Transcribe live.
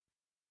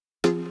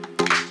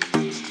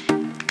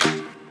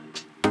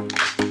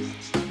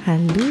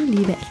Hallo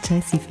liebe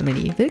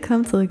HIC-Family,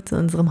 willkommen zurück zu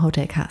unserem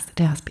Hotelcast,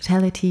 der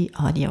Hospitality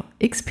Audio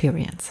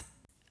Experience.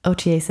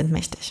 OTAs sind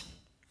mächtig.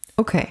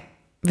 Okay,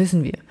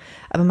 wissen wir.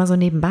 Aber mal so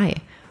nebenbei,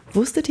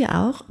 wusstet ihr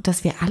auch,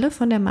 dass wir alle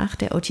von der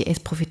Macht der OTAs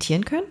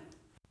profitieren können?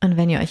 Und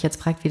wenn ihr euch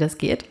jetzt fragt, wie das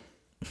geht,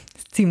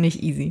 ist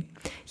ziemlich easy.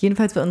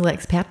 Jedenfalls für unsere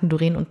Experten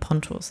Doreen und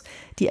Pontus.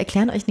 Die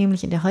erklären euch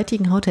nämlich in der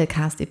heutigen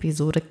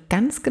Hotelcast-Episode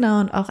ganz genau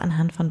und auch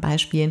anhand von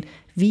Beispielen,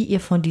 wie ihr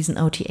von diesen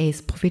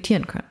OTAs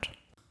profitieren könnt.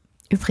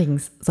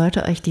 Übrigens,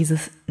 sollte euch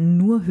dieses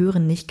nur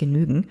Hören nicht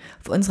genügen,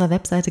 auf unserer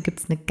Webseite gibt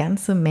es eine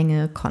ganze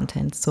Menge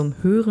Content zum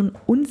Hören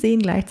und Sehen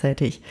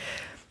gleichzeitig.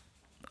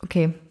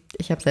 Okay,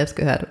 ich habe selbst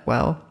gehört,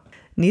 wow.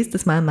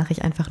 Nächstes Mal mache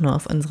ich einfach nur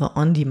auf unsere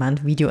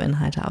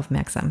On-Demand-Videoinhalte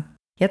aufmerksam.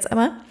 Jetzt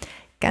aber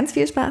ganz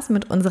viel Spaß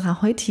mit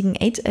unserer heutigen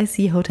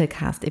HIC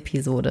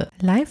Hotelcast-Episode,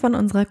 live von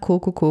unserer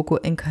Coco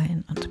in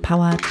Köln und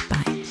powered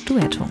by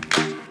Duetto.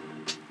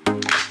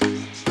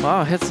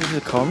 Wow, herzlich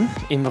willkommen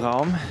im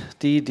Raum,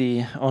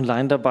 die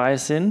online dabei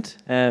sind.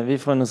 Wir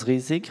freuen uns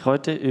riesig,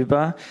 heute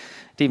über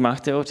die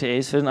Macht der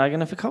OTAs für den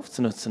eigenen Verkauf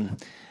zu nutzen.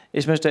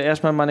 Ich möchte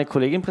erstmal meine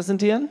Kollegin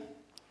präsentieren.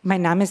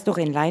 Mein Name ist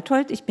Doreen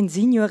Leithold, ich bin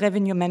Senior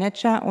Revenue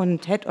Manager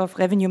und Head of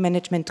Revenue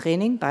Management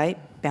Training bei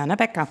Berner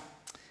Becker.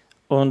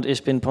 Und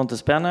ich bin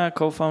Pontus Berner,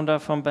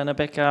 Co-Founder von Berner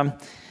Becker.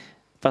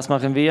 Was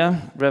machen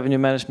wir? Revenue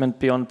Management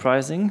Beyond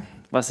Pricing.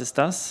 Was ist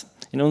das?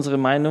 In unserer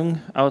Meinung,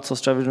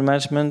 Outsourced Revenue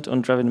Management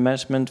und Revenue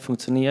Management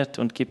funktioniert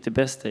und gibt die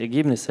besten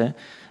Ergebnisse,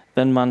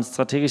 wenn man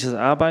strategische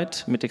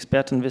Arbeit mit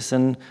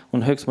Expertenwissen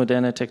und höchst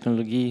moderne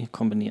Technologie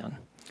kombinieren.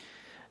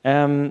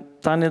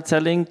 Daniel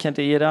Zelling, kennt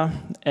ihr jeder,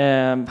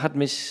 hat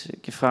mich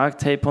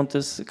gefragt, hey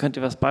Pontus, könnt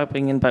ihr was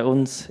beibringen bei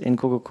uns in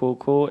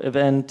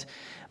Coco-Event?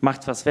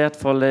 Macht was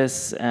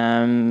Wertvolles,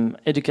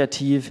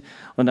 edukativ.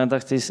 Und dann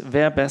dachte ich,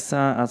 wer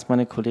besser als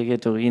meine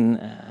Kollegin Doreen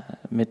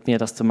mit mir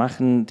das zu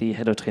machen, die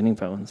Head of Training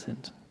bei uns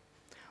sind.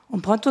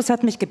 Und Pontus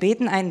hat mich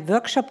gebeten, einen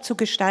Workshop zu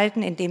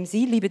gestalten, in dem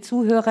Sie, liebe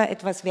Zuhörer,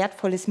 etwas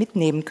Wertvolles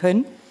mitnehmen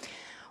können.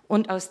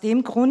 Und aus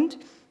dem Grund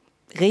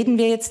reden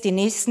wir jetzt die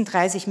nächsten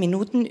 30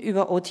 Minuten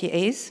über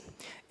OTAs,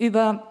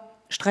 über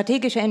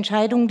strategische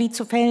Entscheidungen, die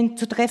zu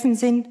treffen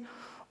sind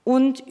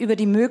und über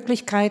die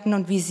Möglichkeiten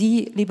und wie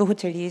Sie, liebe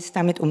Hoteliers,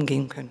 damit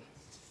umgehen können.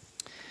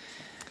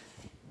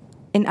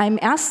 In einem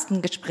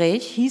ersten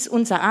Gespräch hieß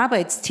unser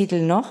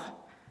Arbeitstitel noch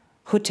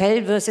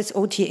Hotel versus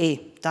OTA,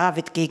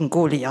 David gegen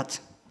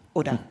Goliath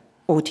oder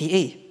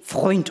OTA,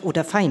 Freund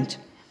oder Feind.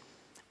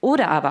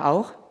 Oder aber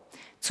auch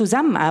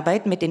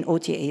Zusammenarbeit mit den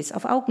OTAs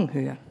auf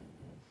Augenhöhe.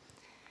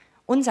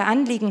 Unser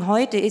Anliegen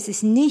heute ist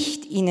es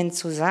nicht, Ihnen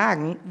zu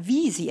sagen,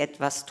 wie Sie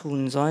etwas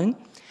tun sollen,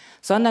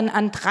 sondern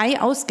an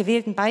 3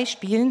 ausgewählten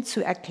Beispielen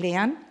zu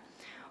erklären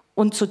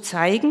und zu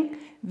zeigen,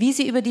 wie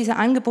Sie über diese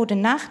Angebote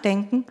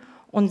nachdenken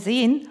und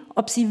sehen,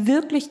 ob sie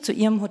wirklich zu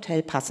Ihrem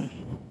Hotel passen.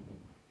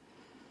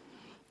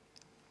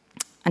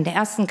 An der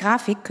ersten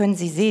Grafik können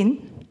Sie sehen,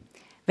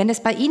 wenn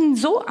es bei Ihnen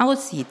so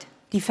aussieht,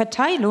 die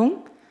Verteilung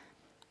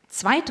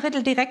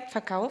 2/3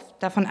 Direktverkauf,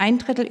 davon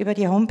 1/3 über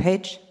die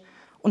Homepage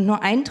und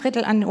nur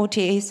 1/3 an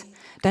OTAs,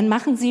 dann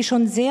machen Sie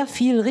schon sehr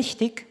viel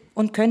richtig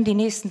und können die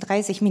nächsten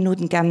 30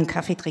 Minuten gerne einen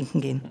Kaffee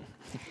trinken gehen.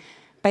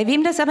 Bei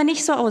wem das aber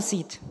nicht so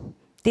aussieht,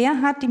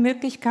 der hat die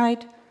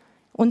Möglichkeit,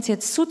 uns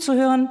jetzt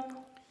zuzuhören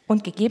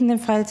und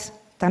gegebenenfalls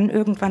dann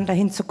irgendwann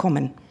dahin zu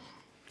kommen.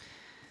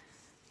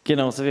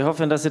 Genau, so wir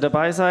hoffen, dass ihr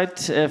dabei seid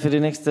für die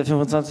nächsten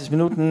 25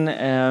 Minuten,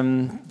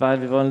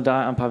 weil wir wollen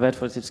da ein paar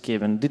wertvolle Tipps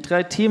geben. Die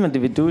 3 Themen,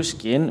 die wir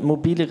durchgehen: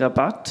 mobile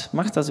Rabatt,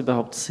 macht das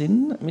überhaupt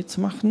Sinn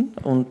mitzumachen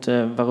und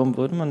warum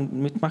würde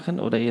man mitmachen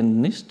oder eben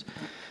nicht?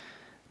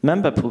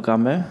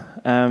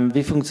 Memberprogramme,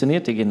 wie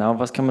funktioniert die genau?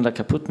 Was kann man da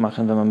kaputt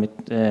machen, wenn man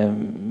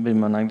will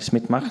man eigentlich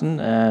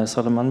mitmachen?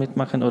 Soll man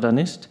mitmachen oder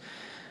nicht?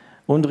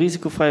 Und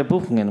risikofreie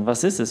Buchungen,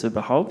 was ist es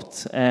überhaupt?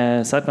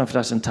 Seid man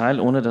vielleicht ein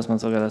Teil, ohne dass man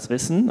sogar das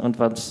wissen? Und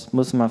was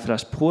muss man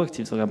vielleicht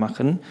proaktiv sogar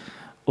machen,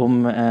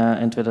 um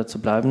entweder zu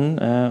bleiben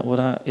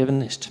oder eben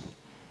nicht?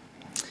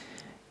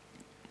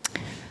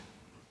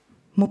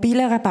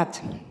 Mobiler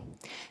Rabatt.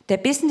 Der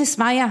Business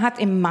Wire hat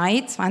im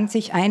Mai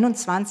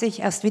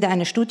 2021 erst wieder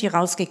eine Studie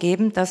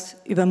rausgegeben, dass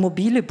über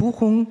mobile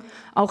Buchungen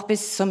auch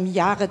bis zum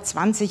Jahre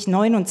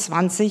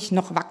 2029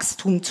 noch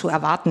Wachstum zu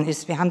erwarten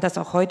ist. Wir haben das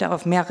auch heute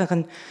auf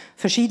mehreren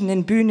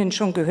verschiedenen Bühnen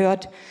schon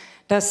gehört,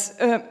 dass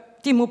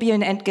die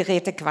mobilen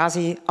Endgeräte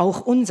quasi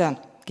auch unseren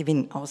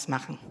Gewinn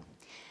ausmachen.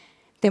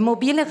 Der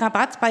mobile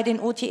Rabatt bei den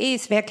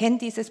OTAs, wer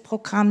kennt dieses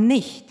Programm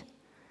nicht?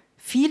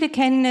 Viele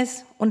kennen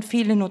es und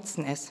viele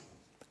nutzen es.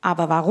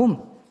 Aber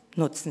warum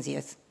nutzen sie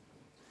es?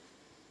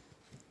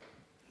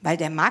 Weil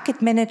der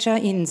Market Manager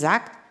Ihnen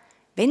sagt,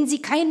 wenn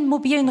Sie keinen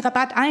mobilen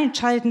Rabatt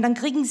einschalten, dann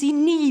kriegen Sie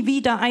nie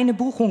wieder eine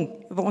Buchung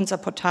über unser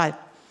Portal.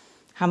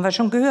 Haben wir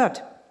schon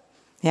gehört.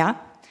 Ja?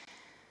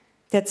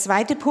 Der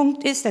zweite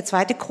Grund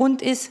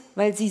ist,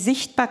 weil Sie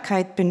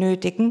Sichtbarkeit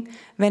benötigen,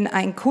 wenn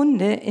ein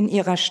Kunde in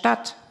Ihrer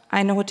Stadt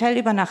eine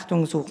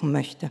Hotelübernachtung suchen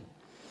möchte.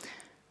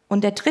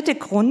 Und der dritte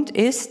Grund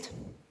ist,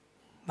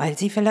 weil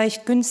Sie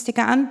vielleicht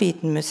günstiger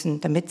anbieten müssen,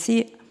 damit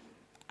Sie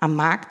am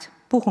Markt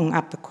Buchungen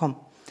abbekommen.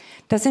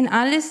 Das sind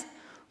alles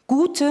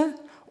gute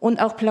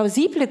und auch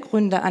plausible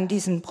Gründe, an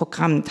diesen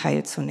Programmen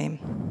teilzunehmen.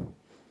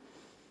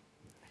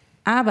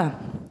 Aber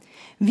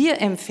wir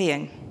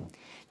empfehlen,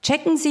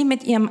 checken Sie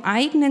mit Ihrem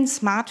eigenen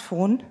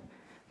Smartphone,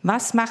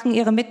 was machen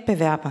Ihre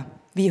Mitbewerber?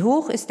 Wie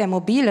hoch ist der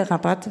mobile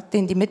Rabatt,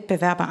 den die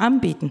Mitbewerber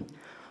anbieten?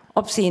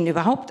 Ob sie ihn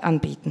überhaupt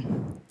anbieten?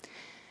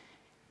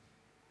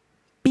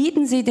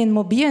 Bieten Sie den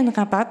mobilen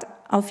Rabatt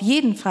auf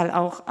jeden Fall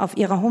auch auf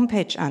Ihrer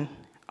Homepage an,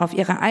 auf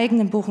Ihrer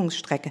eigenen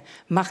Buchungsstrecke.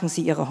 Machen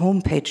Sie Ihre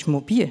Homepage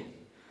mobil.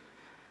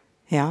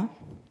 Ja?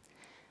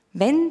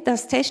 Wenn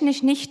das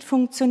technisch nicht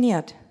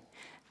funktioniert,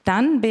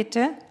 dann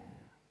bitte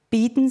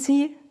bieten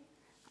Sie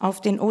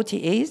auf den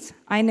OTAs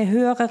eine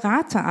höhere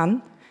Rate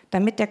an,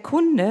 damit der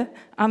Kunde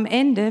am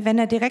Ende, wenn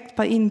er direkt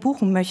bei Ihnen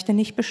buchen möchte,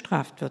 nicht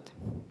bestraft wird.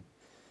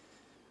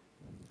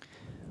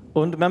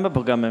 Und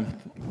Memberprogramme.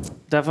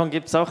 Davon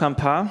gibt es auch ein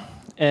paar.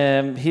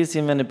 Hier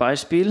sehen wir ein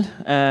Beispiel,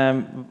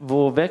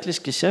 wo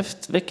wirklich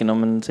Geschäfte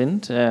weggenommen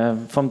sind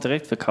vom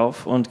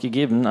Direktverkauf und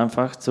gegeben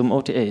einfach zum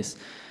OTAs.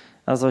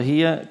 Also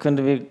hier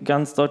können wir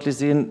ganz deutlich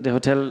sehen, die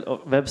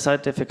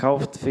Hotel-Webseite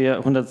verkauft für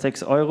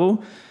 106 €,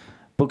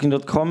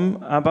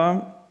 Booking.com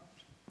aber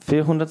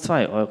für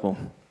 102 €.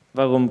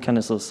 Warum kann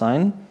es so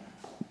sein?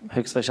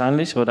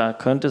 Höchstwahrscheinlich oder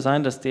könnte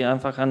sein, dass die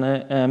einfach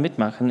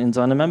mitmachen in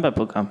so einem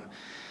Memberprogramm.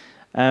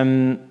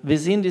 Wir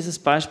sehen dieses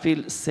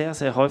Beispiel sehr,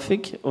 sehr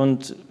häufig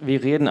und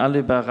wir reden alle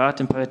über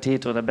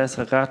Ratenparität oder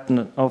bessere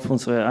Raten auf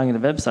unserer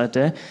eigenen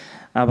Webseite,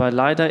 aber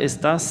leider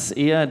ist das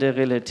eher der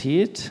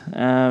Realität,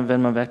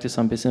 wenn man wirklich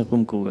so ein bisschen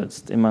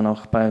rumgoogelt, immer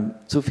noch bei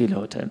zu vielen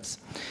Hotels.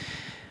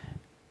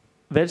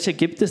 Welche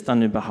gibt es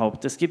dann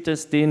überhaupt? Es gibt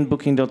den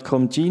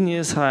Booking.com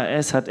Genius,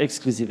 HRS hat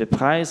exklusive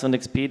Preis und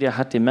Expedia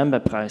hat die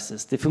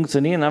Memberprices. Die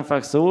funktionieren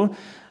einfach so,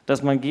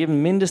 dass man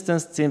geben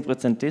mindestens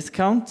 10%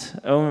 Discount,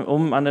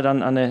 um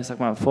dann einen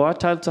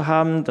Vorteil zu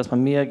haben, dass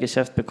man mehr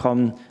Geschäft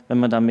bekommt, wenn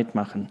man da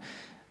mitmachen.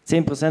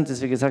 10%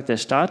 ist wie gesagt der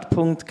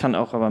Startpunkt, kann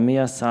auch aber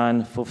mehr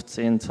sein,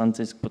 15,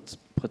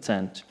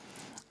 20%.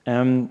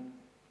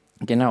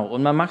 Genau,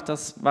 und man macht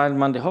das, weil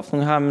man die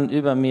Hoffnung haben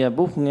über mehr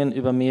Buchungen,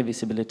 über mehr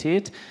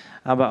Visibilität.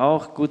 Aber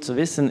auch gut zu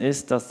wissen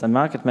ist, dass der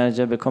Market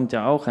Manager bekommt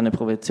ja auch eine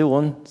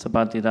Provision,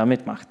 sobald ihr da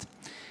mitmacht.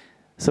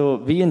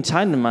 So, wie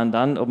entscheidet man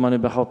dann, ob man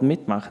überhaupt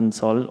mitmachen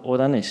soll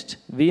oder nicht?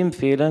 Wir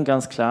empfehlen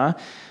ganz klar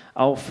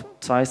auf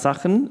zwei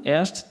Sachen.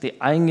 Erst,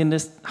 die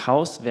eigenes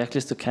Haus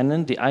wirklich zu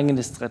kennen, die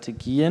eigenen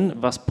Strategien,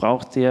 was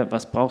braucht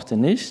ihr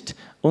nicht.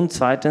 Und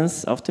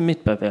zweitens, auf die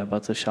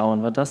Mitbewerber zu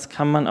schauen, weil das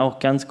kann man auch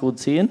ganz gut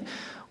sehen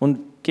und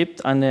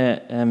gibt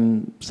eine,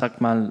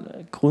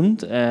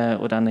 Grund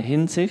oder eine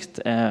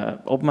Hinsicht,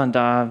 ob man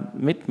da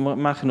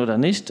mitmachen oder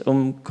nicht,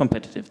 um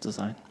competitive zu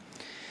sein.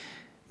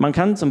 Man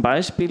kann zum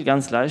Beispiel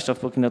ganz leicht auf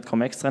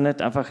Booking.com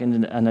Extranet einfach in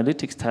den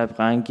Analytics-Tab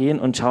reingehen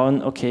und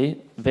schauen, okay,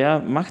 wer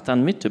macht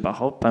dann mit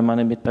überhaupt bei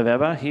meinen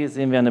Mitbewerbern? Hier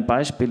sehen wir ein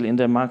Beispiel in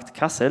der Markt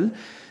Kassel,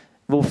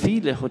 wo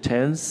viele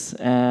Hotels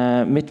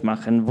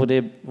mitmachen, wo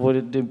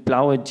die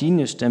blaue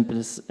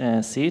Genius-Stempel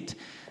seht.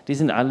 Die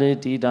sind alle,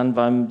 die dann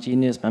beim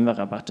Genius Member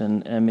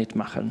Rabatten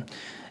mitmachen.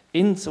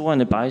 In so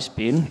einem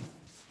Beispiel,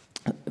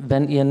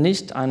 wenn ihr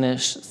nicht eine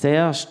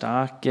sehr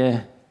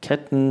starke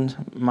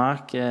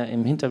Kettenmarke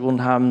im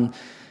Hintergrund habt,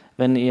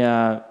 wenn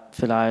ihr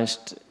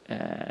vielleicht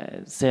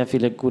sehr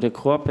viele gute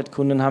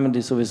Corporate-Kunden habt,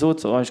 die sowieso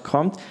zu euch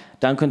kommen,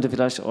 dann könnt ihr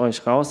vielleicht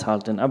euch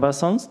raushalten. Aber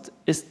sonst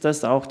ist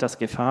das auch das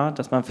Gefahr,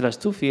 dass man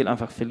vielleicht zu viel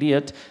einfach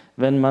verliert,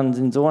 wenn man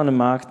in so einem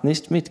Markt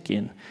nicht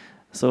mitgeht.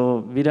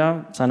 So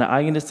wieder seine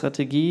eigene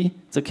Strategie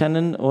zu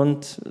kennen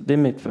und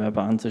den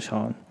Mitbewerber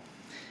anzuschauen.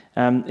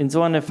 In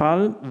so einem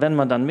Fall, wenn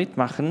man dann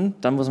mitmachen,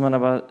 dann muss man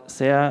aber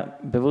sehr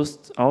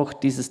bewusst auch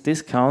dieses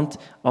Discount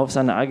auf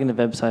seine eigene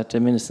Webseite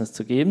mindestens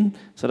zu geben,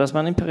 sodass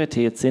man in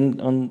Parität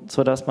sind und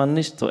sodass man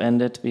nicht so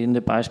endet wie in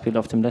dem Beispiel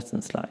auf dem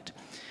letzten Slide.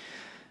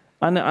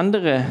 Ein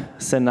anderes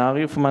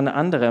Szenario von einem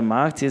anderen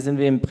Markt, hier sind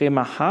wir in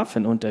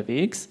Bremerhaven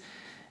unterwegs.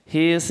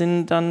 Hier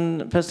sind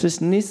dann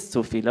plötzlich nicht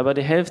so viel, aber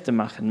die Hälfte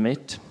machen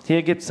mit.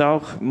 Hier gibt es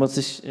auch, muss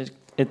ich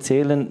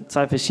erzählen,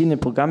 zwei verschiedene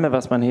Programme,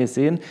 was man hier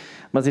sehen.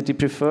 Man sieht die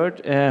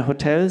Preferred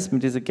Hotels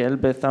mit dieser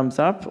gelben Thumbs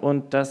Up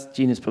und das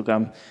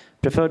Genius-Programm.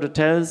 Preferred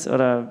Hotels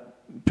oder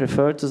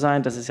Preferred zu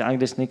sein, das ist ja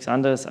eigentlich nichts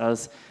anderes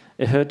als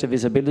erhöhte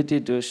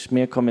Visibility durch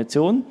mehr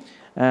Kommission,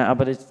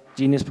 aber das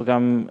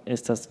Genius-Programm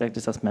ist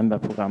wirklich das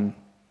Member-Programm.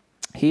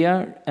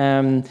 Hier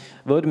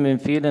würde wir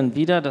empfehlen,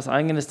 wieder das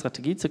eigene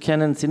Strategie zu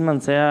kennen. Sind man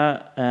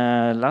sehr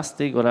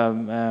lastig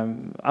oder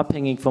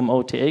abhängig vom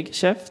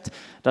OTA-Geschäft,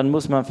 dann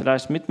muss man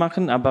vielleicht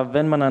mitmachen. Aber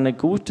wenn man eine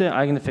gute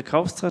eigene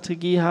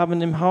Verkaufsstrategie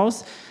haben im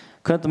Haus,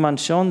 könnte man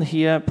schon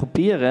hier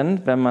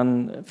probieren, wenn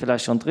man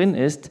vielleicht schon drin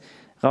ist,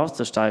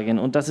 rauszusteigen.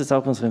 Und das ist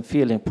auch unsere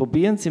Empfehlung.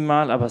 Probieren Sie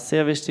mal, aber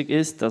sehr wichtig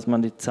ist, dass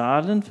man die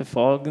Zahlen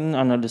verfolgen,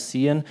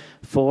 analysieren,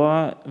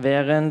 vor,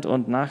 während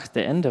und nach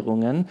der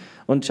Änderungen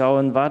und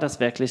schauen, war das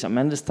wirklich am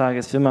Ende des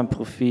Tages für mein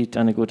Profit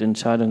eine gute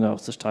Entscheidung,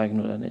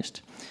 rauszusteigen oder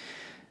nicht.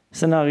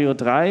 Szenario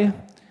 3,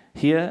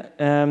 hier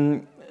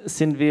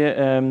sind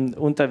wir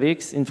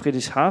unterwegs in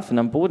Friedrichshafen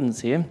am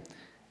Bodensee.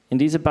 In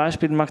diesem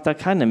Beispiel macht da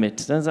keiner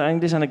mit. Das ist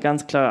eigentlich eine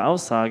ganz klare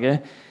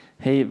Aussage.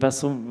 hey,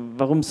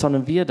 warum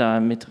sollen wir da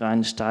mit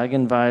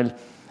reinsteigen? Weil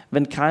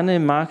wenn keine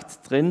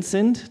Markt drin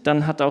sind,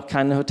 dann hat auch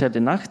keine Hotel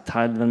den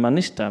Nachteil, wenn man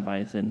nicht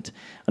dabei sind.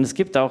 Und es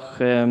gibt auch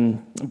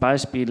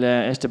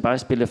echte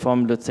Beispiele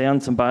vom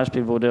Luzern zum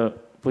Beispiel, wo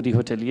die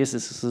Hoteliers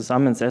es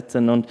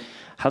zusammensetzen und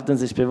halten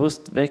sich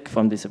bewusst weg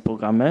von diesen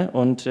Programmen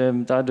und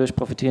dadurch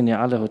profitieren ja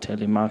alle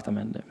Hotels im Markt am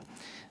Ende.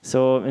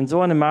 So, in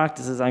so einem Markt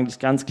ist es eigentlich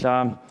ganz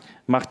klar,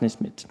 macht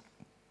nicht mit.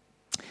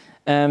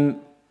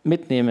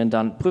 Mitnehmen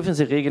dann. Prüfen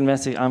Sie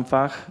regelmäßig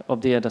einfach,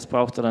 ob ihr das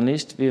braucht oder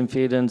nicht. Wir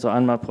empfehlen so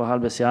einmal pro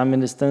halbes Jahr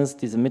mindestens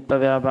diese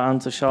Mitbewerber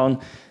anzuschauen.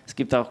 Es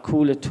gibt auch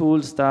coole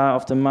Tools da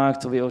auf dem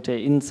Markt, so wie OTA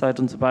Insight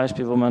und zum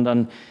Beispiel, wo man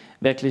dann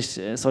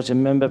wirklich solche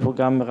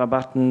Memberprogramme,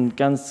 Rabatten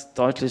ganz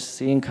deutlich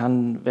sehen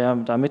kann, wer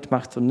da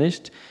mitmacht und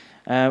nicht.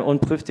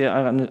 Und prüft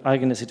Ihre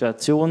eigene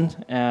Situation,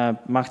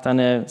 macht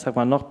einen, sag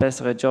mal, noch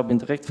besseren Job im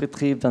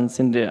Direktvertrieb, dann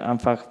sind Sie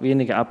einfach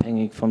weniger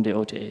abhängig von den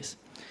OTAs.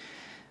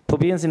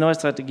 Probieren Sie neue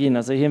Strategien,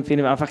 also hier empfehlen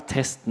wir einfach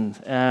testen.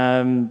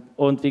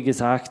 Und wie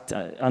gesagt,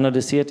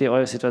 analysiert ihr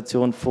eure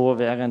Situation vor,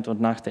 während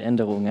und nach der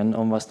Änderungen,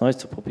 um was Neues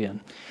zu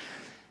probieren.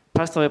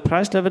 Passt euer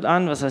Preislevel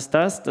an, was heißt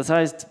das? Das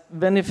heißt,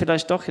 wenn ihr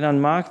vielleicht doch in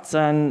einem Markt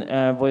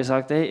seid, wo ihr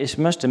sagt, hey, ich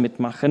möchte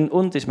mitmachen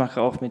und ich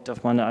mache auch mit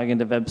auf meiner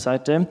eigenen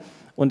Webseite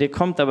und ihr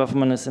kommt aber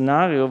von einem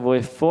Szenario, wo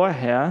ihr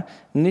vorher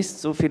nicht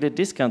so viele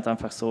Discounts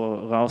einfach so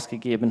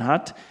rausgegeben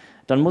habt,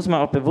 dann muss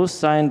man auch bewusst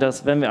sein,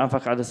 dass wenn wir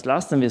einfach alles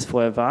lassen, wie es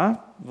vorher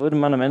war, würde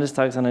man am Ende des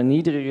Tages eine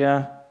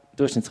niedrige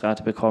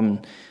Durchschnittsrate bekommen.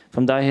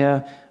 Von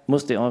daher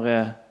müsst ihr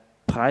eure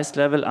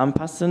Preislevel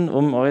anpassen,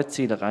 um eure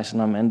Ziele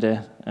erreichen am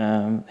Ende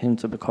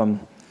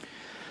hinzubekommen.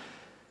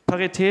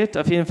 Parität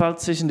auf jeden Fall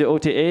zwischen den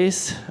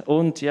OTAs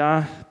und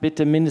ja,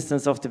 bitte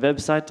mindestens auf der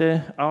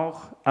Webseite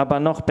auch. Aber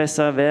noch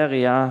besser wäre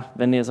ja,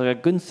 wenn ihr sogar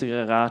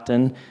günstigere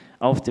Raten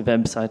auf der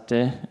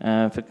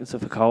Webseite zu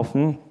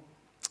verkaufen.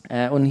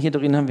 Und hier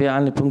drin haben wir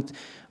einen Punkt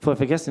vorher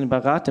vergessen,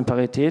 über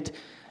Ratenparität.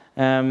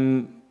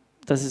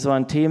 Das ist so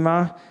ein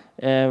Thema.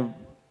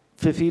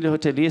 Für viele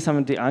Hoteliers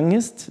haben die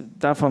Angst,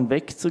 davon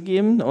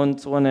wegzugeben und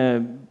so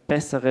eine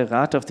bessere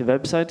Rate auf die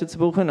Webseite zu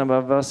buchen.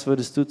 Aber was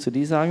würdest du zu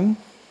dir sagen?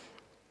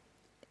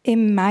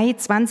 Im Mai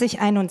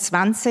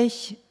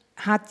 2021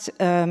 hat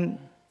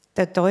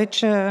der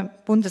deutsche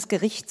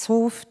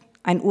Bundesgerichtshof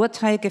ein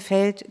Urteil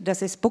gefällt,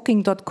 dass es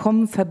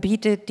Booking.com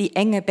verbietet, die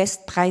enge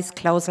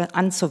Bestpreisklausel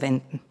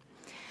anzuwenden.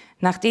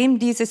 Nachdem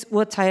dieses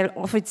Urteil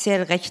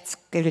offiziell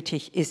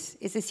rechtsgültig ist,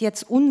 ist es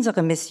jetzt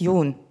unsere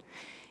Mission,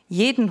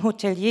 jeden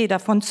Hotelier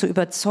davon zu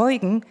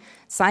überzeugen,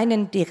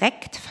 seinen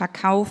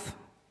Direktverkauf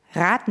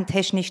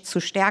ratentechnisch zu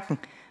stärken.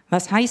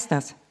 Was heißt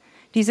das?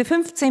 Diese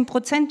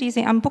 15%, die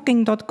Sie am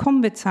Booking.com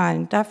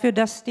bezahlen, dafür,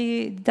 dass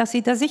Sie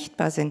da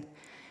sichtbar sind,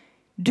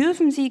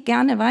 dürfen Sie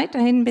gerne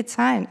weiterhin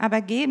bezahlen, aber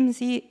geben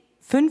Sie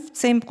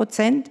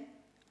 15%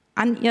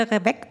 an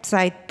Ihre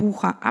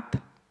Website-Bucher ab.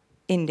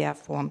 In der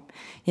Form.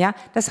 Ja,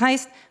 das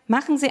heißt,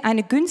 machen Sie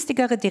eine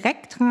günstigere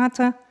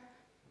Direktrate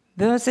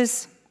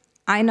versus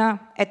einer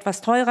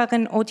etwas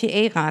teureren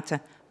OTA-Rate.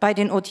 Bei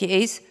den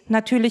OTAs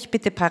natürlich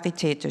bitte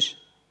paritätisch.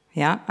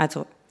 Ja,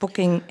 also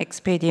Booking,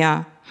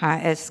 Expedia,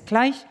 HS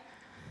gleich,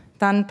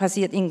 dann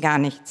passiert Ihnen gar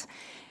nichts.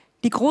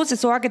 Die große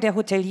Sorge der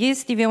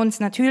Hoteliers, die wir uns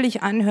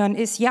natürlich anhören,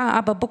 ist, ja,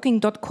 aber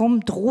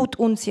Booking.com droht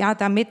uns ja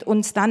damit,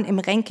 uns dann im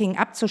Ranking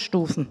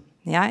abzustufen.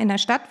 Ja, in einer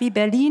Stadt wie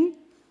Berlin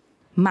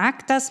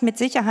mag das mit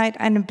Sicherheit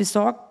eine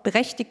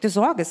berechtigte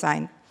Sorge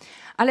sein.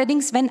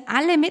 Allerdings, wenn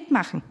alle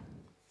mitmachen,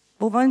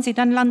 wo wollen sie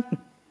dann landen?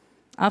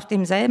 Auf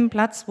demselben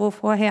Platz, wo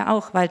vorher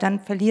auch, weil dann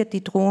verliert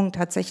die Drohung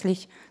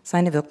tatsächlich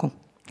seine Wirkung.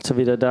 So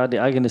wieder da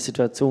die eigene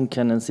Situation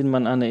kennen. Sind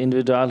man an einem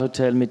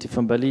Individualhotel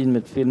von Berlin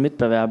mit vielen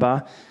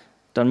Mitbewerbern,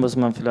 dann muss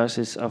man vielleicht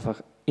sich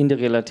einfach in der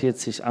Realität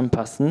sich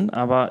anpassen,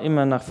 aber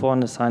immer nach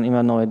vorne sein,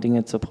 immer neue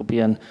Dinge zu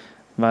probieren,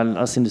 weil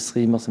als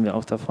Industrie müssen wir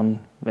auch davon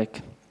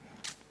weg.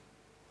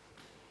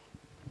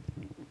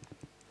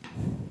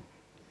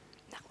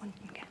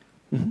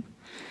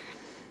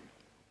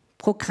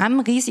 Programm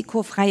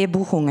risikofreie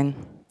Buchungen.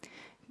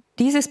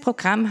 Dieses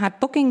Programm hat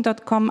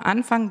Booking.com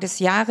Anfang des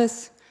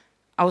Jahres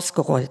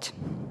ausgerollt.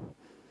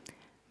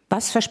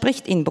 Was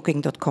verspricht Ihnen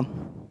Booking.com?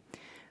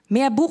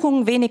 Mehr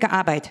Buchungen, weniger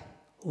Arbeit.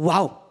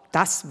 Wow,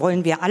 das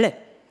wollen wir alle.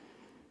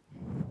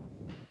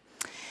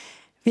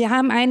 Wir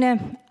haben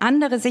eine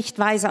andere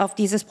Sichtweise auf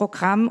dieses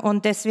Programm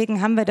und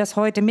deswegen haben wir das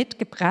heute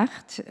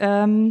mitgebracht.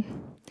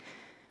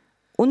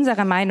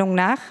 Unserer Meinung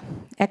nach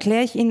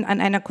erkläre ich Ihnen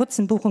an einer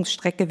kurzen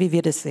Buchungsstrecke, wie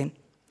wir das sehen.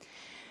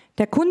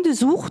 Der Kunde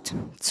sucht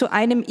zu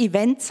einem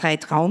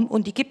Eventzeitraum,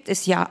 und die gibt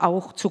es ja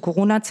auch zu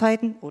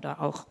Corona-Zeiten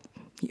oder auch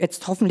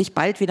jetzt hoffentlich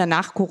bald wieder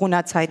nach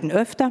Corona-Zeiten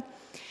öfter,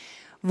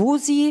 wo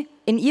Sie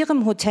in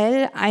Ihrem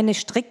Hotel eine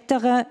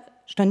striktere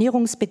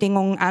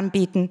Stornierungsbedingungen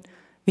anbieten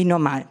wie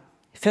normal.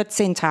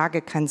 14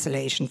 Tage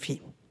Cancellation Fee.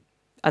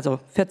 Also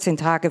 14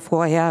 Tage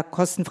vorher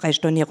kostenfreie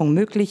Stornierung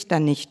möglich,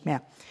 dann nicht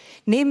mehr.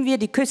 Nehmen wir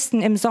die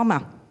Küsten im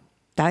Sommer,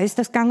 da ist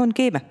das gang und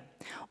gäbe.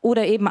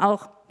 Oder eben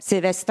auch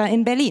Silvester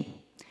in Berlin.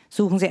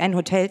 Suchen Sie ein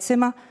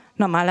Hotelzimmer,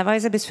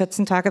 normalerweise bis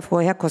 14 Tage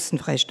vorher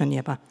kostenfrei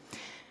stornierbar.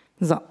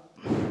 So.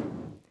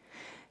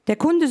 Der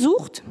Kunde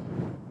sucht,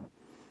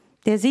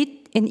 der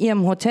sieht in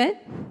Ihrem Hotel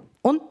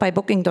und bei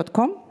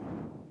Booking.com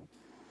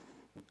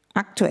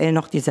aktuell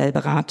noch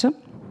dieselbe Rate.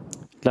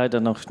 Leider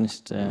noch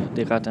nicht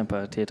die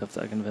Ratenparität auf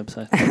der eigenen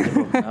Website,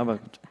 aber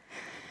gut.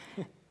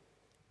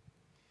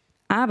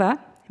 Aber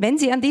wenn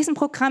Sie an diesem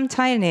Programm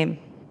teilnehmen,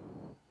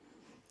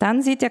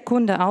 dann sieht der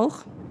Kunde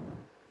auch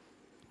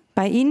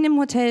bei Ihnen im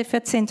Hotel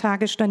 14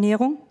 Tage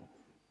Stornierung,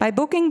 bei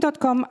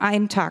Booking.com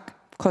 1 Tag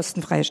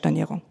kostenfreie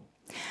Stornierung.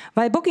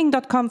 Weil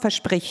Booking.com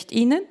verspricht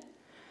Ihnen,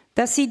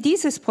 dass Sie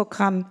dieses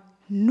Programm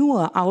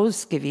nur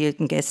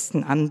ausgewählten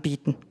Gästen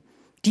anbieten,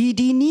 die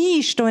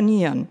nie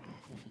stornieren.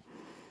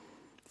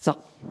 So,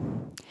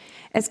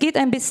 es geht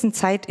ein bisschen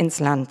Zeit ins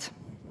Land.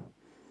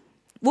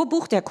 Wo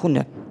bucht der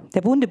Kunde?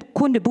 Der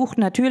Kunde bucht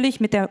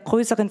natürlich mit der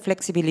größeren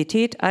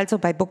Flexibilität, also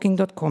bei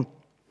Booking.com.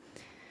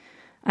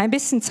 Ein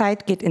bisschen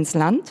Zeit geht ins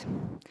Land.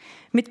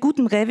 Mit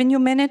gutem Revenue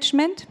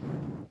Management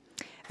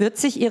wird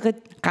sich Ihre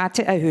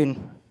Rate erhöhen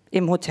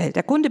im Hotel.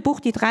 Der Kunde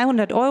bucht die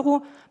 300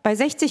 € bei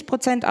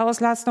 60%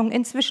 Auslastung.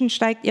 Inzwischen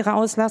steigt Ihre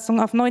Auslastung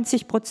auf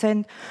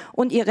 90%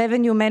 und Ihr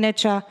Revenue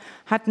Manager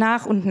hat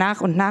nach und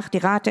nach die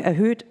Rate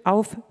erhöht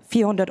auf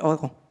 400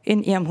 €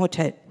 in Ihrem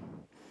Hotel.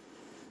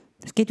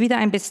 Es geht wieder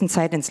ein bisschen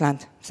Zeit ins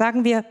Land.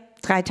 Sagen wir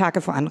 3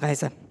 Tage vor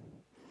Anreise.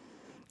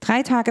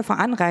 3 Tage vor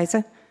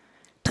Anreise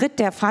tritt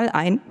der Fall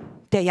ein,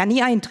 der ja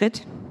nie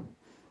eintritt.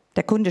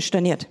 Der Kunde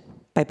storniert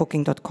bei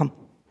Booking.com.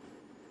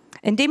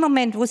 In dem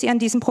Moment, wo Sie an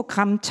diesem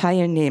Programm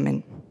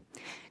teilnehmen,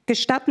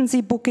 gestatten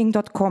Sie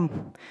Booking.com,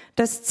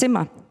 das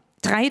Zimmer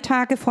 3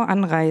 Tage vor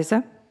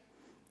Anreise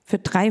für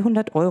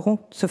 300 €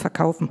 zu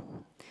verkaufen.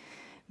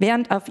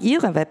 Während auf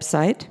Ihrer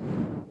Website,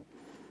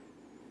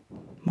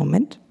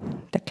 Moment,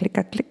 der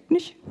Klicker klickt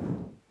nicht,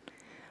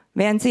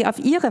 während Sie auf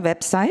Ihrer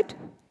Website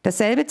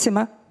dasselbe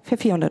Zimmer für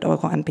 400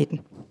 € anbieten.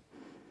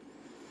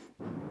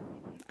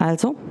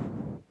 Also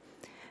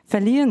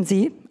verlieren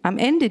Sie am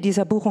Ende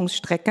dieser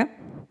Buchungsstrecke,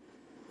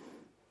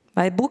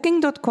 weil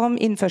Booking.com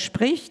Ihnen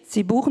verspricht,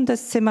 Sie buchen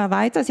das Zimmer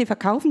weiter, Sie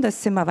verkaufen das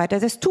Zimmer weiter.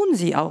 Das tun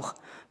Sie auch,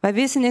 weil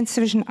wir wissen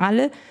inzwischen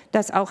alle,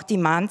 dass auch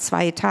Demand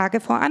 2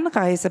 Tage vor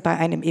Anreise bei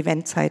einem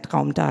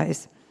Eventzeitraum da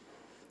ist.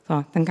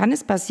 So, dann kann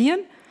es passieren,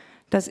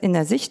 dass in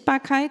der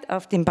Sichtbarkeit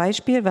auf dem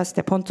Beispiel, was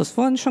der Pontus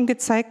vorhin schon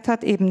gezeigt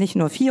hat, eben nicht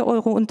nur 4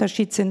 €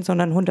 Unterschied sind,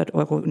 sondern 100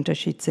 €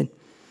 Unterschied sind.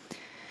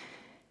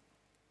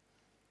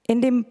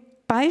 In dem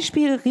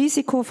Beispiel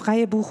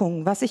risikofreie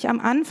Buchungen, was sich am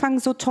Anfang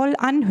so toll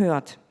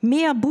anhört,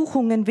 mehr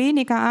Buchungen,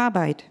 weniger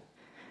Arbeit,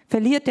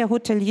 verliert der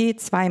Hotelier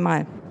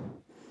zweimal.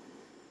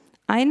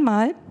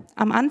 Einmal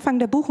am Anfang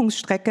der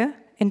Buchungsstrecke,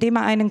 indem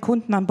er einen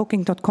Kunden an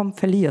Booking.com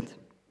verliert.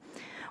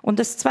 Und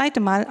das zweite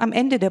Mal am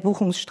Ende der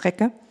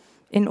Buchungsstrecke,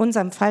 in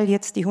unserem Fall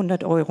jetzt die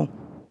 100 €.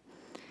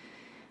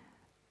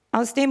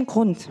 Aus dem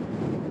Grund,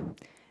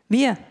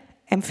 wir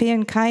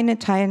empfehlen keine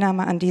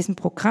Teilnahme an diesem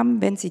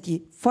Programm, wenn Sie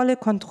die volle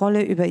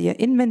Kontrolle über Ihr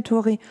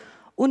Inventory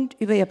und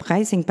über Ihr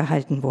Pricing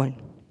behalten wollen.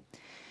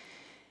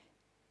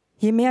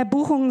 Je mehr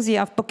Buchungen Sie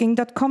auf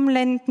Booking.com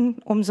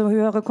lenken, umso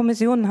höhere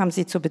Kommissionen haben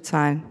Sie zu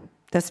bezahlen.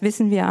 Das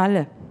wissen wir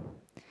alle.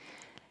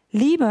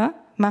 Lieber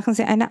machen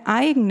Sie eine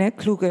eigene,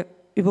 kluge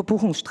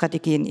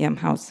Überbuchungsstrategie in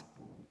Ihrem Haus.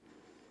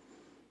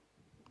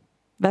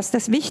 Was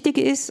das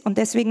Wichtige ist, und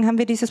deswegen haben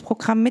wir dieses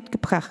Programm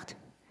mitgebracht.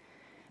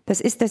 Das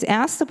ist das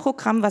erste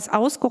Programm, was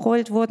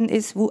ausgerollt worden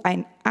ist, wo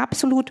ein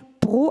absolut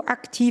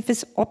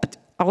proaktives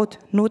Opt-out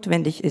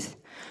notwendig ist.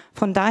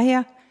 Von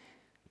daher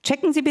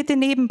checken Sie bitte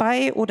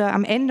nebenbei oder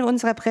am Ende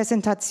unserer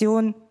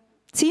Präsentation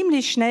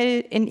ziemlich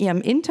schnell in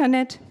Ihrem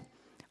Internet,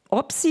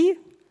 ob Sie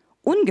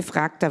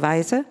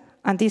ungefragterweise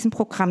an diesem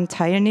Programm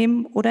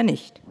teilnehmen oder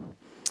nicht.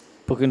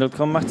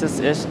 Booking.com macht das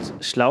echt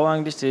schlau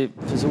eigentlich. Die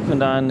versuchen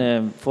da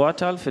einen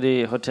Vorteil für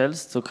die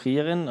Hotels zu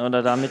kreieren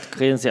oder damit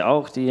kreieren sie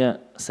auch die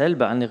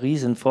selber einen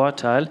riesen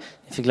Vorteil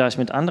im Vergleich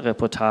mit anderen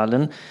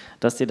Portalen,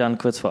 dass die dann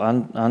kurz vor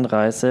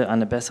Anreise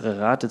eine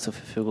bessere Rate zur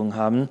Verfügung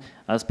haben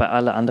als bei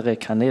allen anderen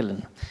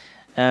Kanälen.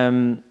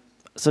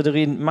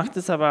 Soderin, macht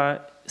es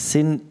aber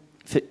Sinn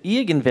für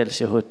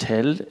irgendwelche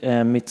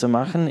Hotel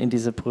mitzumachen in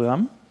diesem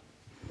Programm?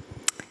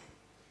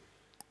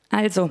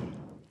 Also,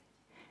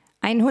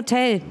 ein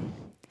Hotel,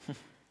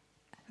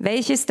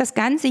 welches das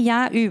ganze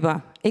Jahr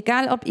über,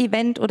 egal ob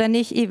Event oder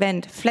nicht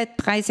Event, Flat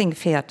Pricing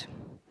fährt.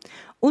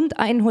 Und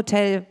ein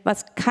Hotel,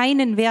 was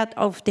keinen Wert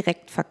auf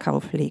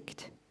Direktverkauf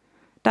legt.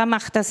 Da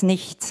macht das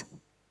nichts,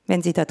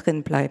 wenn Sie da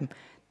drin bleiben.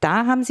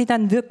 Da haben Sie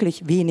dann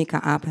wirklich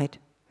weniger Arbeit.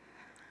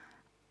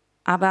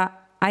 Aber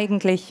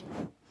eigentlich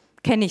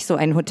kenne ich so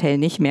ein Hotel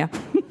nicht mehr.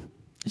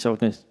 Ich auch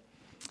nicht.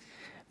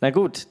 Na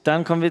gut,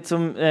 dann kommen wir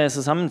zur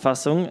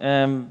Zusammenfassung.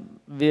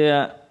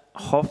 Wir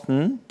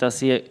hoffen, dass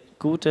ihr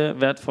gute,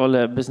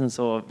 wertvolle Business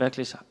so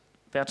wirklich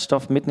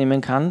Wertstoff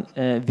mitnehmen kann,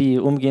 wie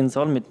ihr umgehen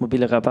soll mit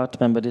mobiler Rabatt,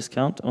 Member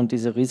Discount und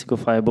diese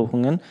risikofreie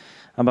Buchungen.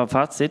 Aber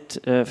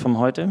Fazit von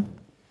heute?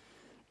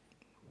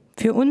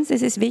 Für uns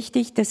ist es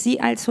wichtig, dass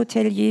Sie als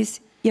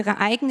Hoteliers Ihre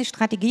eigene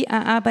Strategie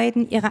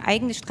erarbeiten, Ihre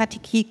eigene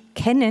Strategie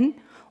kennen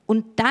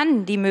und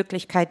dann die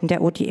Möglichkeiten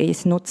der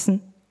OTAs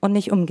nutzen und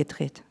nicht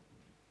umgedreht.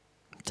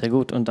 Sehr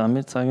gut, und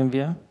damit sagen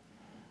wir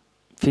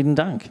Vielen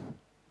Dank.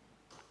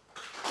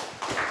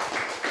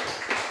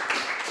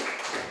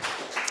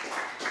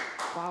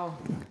 Wow.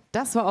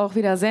 Das war auch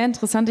wieder sehr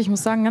interessant. Ich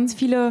muss sagen, ganz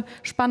viele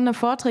spannende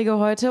Vorträge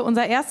heute.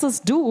 Unser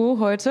erstes Duo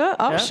heute,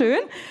 auch schön.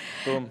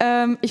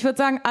 Ich würde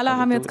sagen, alle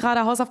haben jetzt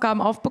gerade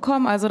Hausaufgaben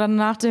aufbekommen. Also dann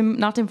nach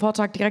dem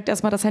Vortrag direkt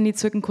erstmal das Handy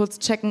zücken, kurz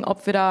checken,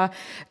 ob wir da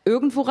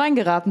irgendwo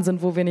reingeraten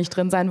sind, wo wir nicht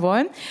drin sein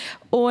wollen.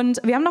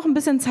 Und wir haben noch ein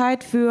bisschen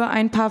Zeit für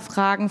ein paar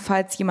Fragen,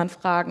 falls jemand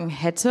Fragen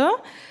hätte.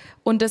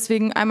 Und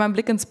deswegen einmal ein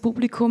Blick ins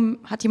Publikum.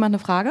 Hat jemand eine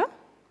Frage?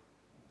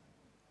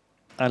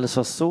 Alles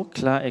war so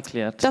klar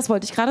erklärt. Das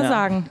wollte ich gerade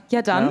sagen.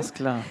 Ja, dann. Alles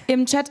klar.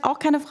 Im Chat auch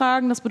keine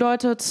Fragen. Das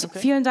bedeutet,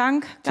 vielen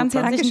Dank, ganz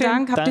herzlichen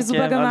Dank. Habt ihr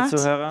super gemacht. Danke an alle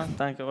Zuhörer.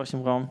 Danke euch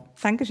im Raum.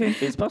 Dankeschön.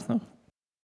 Viel Spaß noch.